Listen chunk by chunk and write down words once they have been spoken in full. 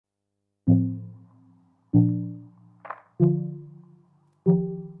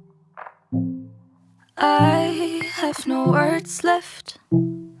have no words left.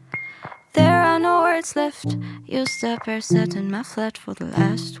 There are no words left. Used up air set in my flat for the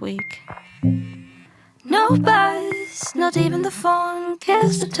last week. No buzz, not even the phone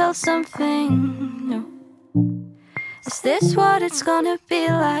cares to tell something new. Is this what it's gonna be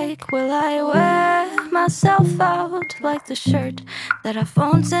like? Will I wear myself out like the shirt that I've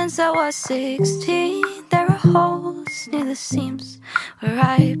owned since I was 16? There are holes near the seams where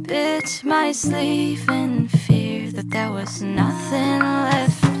I bit my sleeve in fear that there was nothing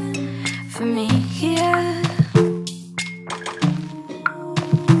left for me here.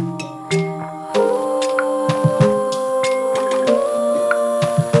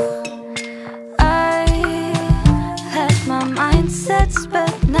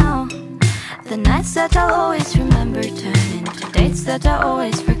 But now the nights that I'll always remember turn into dates that I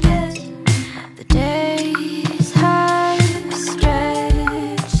always forget. The days have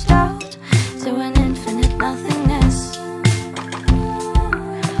stretched out to an infinite nothingness.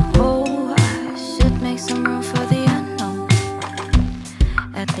 Oh, I should make some room for the unknown.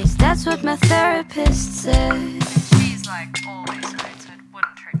 At least that's what my therapist said. She's like always right, so it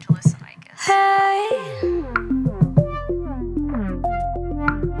wouldn't hurt to listen, I guess. Hey,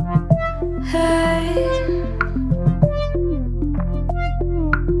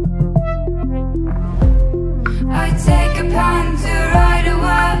 I take a pen to write a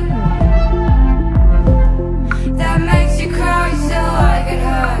word that makes you cry so I could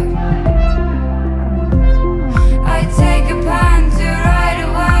hurt. I take a pen to write a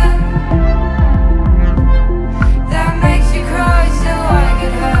word that makes you cry so I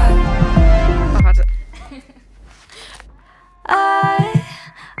could hurt. Oh, warte. I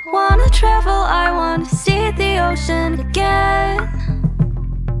wanna travel, I wanna see the ocean again.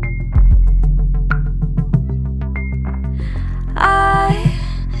 I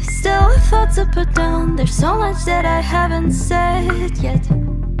still have thoughts to put down. There's so much that I haven't said yet.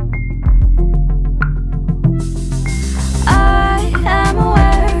 I am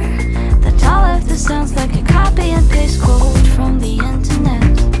aware that all of this sounds like a copy and paste quote from the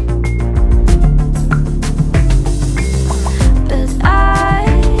internet. But I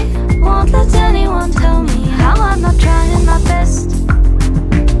won't let anyone tell me how I'm not trying my best.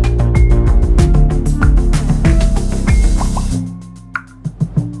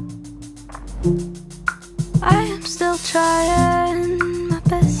 I am still trying my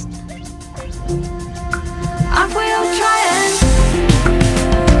best. Aren't we all trying?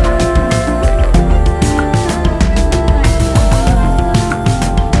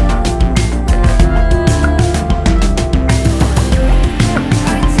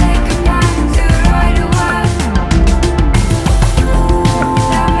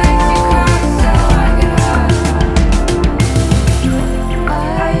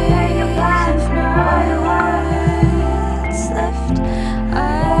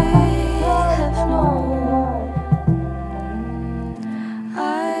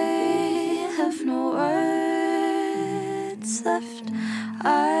 Left,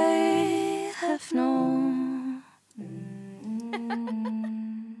 I have no